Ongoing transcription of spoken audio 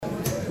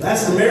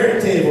That's the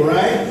married table,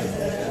 right?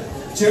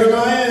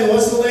 Jeremiah, and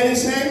what's the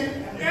lady's name?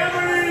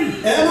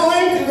 Emily!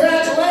 Emily,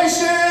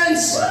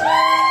 congratulations!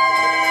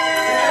 Yeah.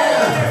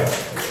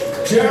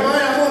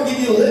 Jeremiah, I'm going to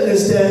give you a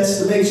litmus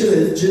test to make sure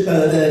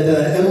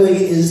that Emily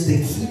is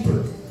the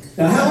keeper.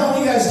 Now, how long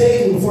were you guys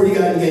dating before you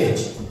got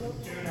engaged?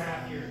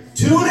 2.5 years.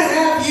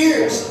 2.5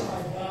 years.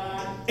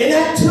 In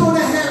that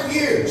 2.5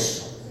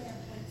 years,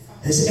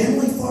 has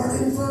Emily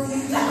farted in front of you?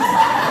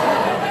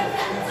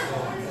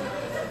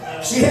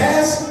 She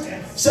has?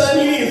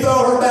 Son, you need to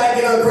throw her back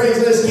in on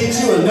Craigslist and get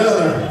you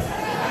another.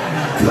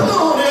 Come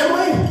on,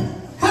 Emily.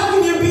 How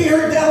can you be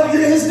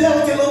his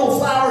delicate little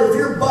flower if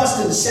you're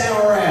busting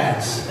sour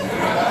ass?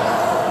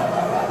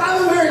 I've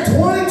been married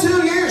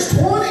 22 years.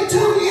 22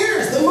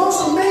 years. The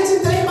most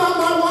amazing thing about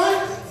my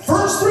wife,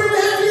 first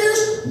 3.5 years,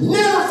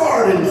 never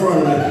farted in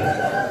front of me.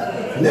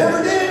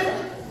 Never did.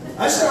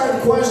 I started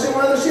to question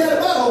whether she had a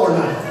butthole or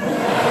not.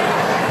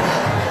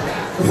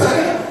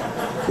 Right?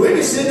 We'd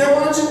be sitting there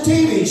watching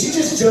TV. She'd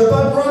just jump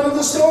up and run to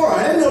the store.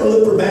 I didn't know to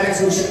look for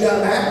bags when she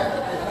got back.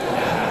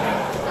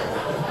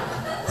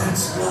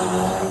 That's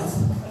love.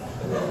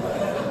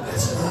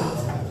 That's love.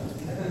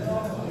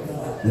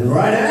 And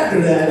right after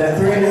that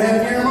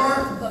 3.5 year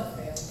mark,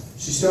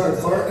 she started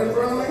farting in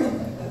front of me,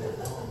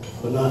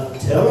 but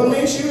not telling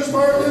me she was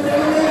farting in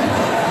front of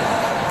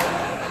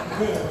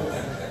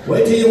me.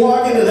 Wait till you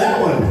walk into that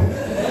one.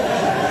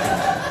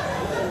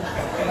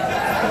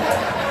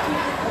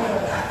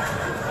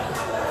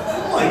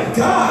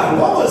 God,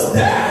 what was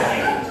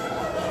that?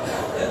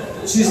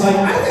 She's like,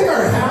 I think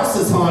our house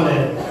is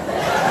haunted.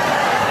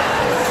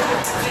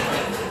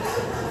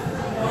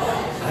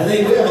 I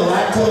think we have a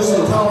lactose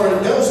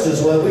intolerant ghost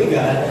is what we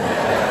got.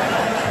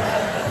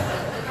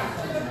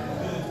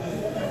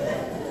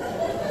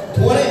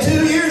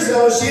 22 years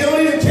though, she don't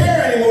even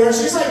care anymore.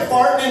 She's like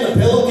farting in the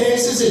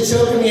pillowcases and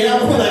choking me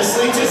out when I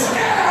sleep. Just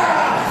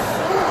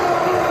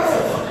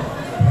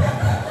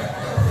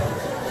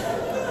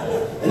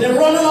and then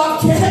running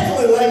off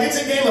cackling like it's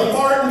a game of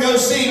fart and go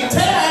see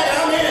tag.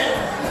 I'm in it.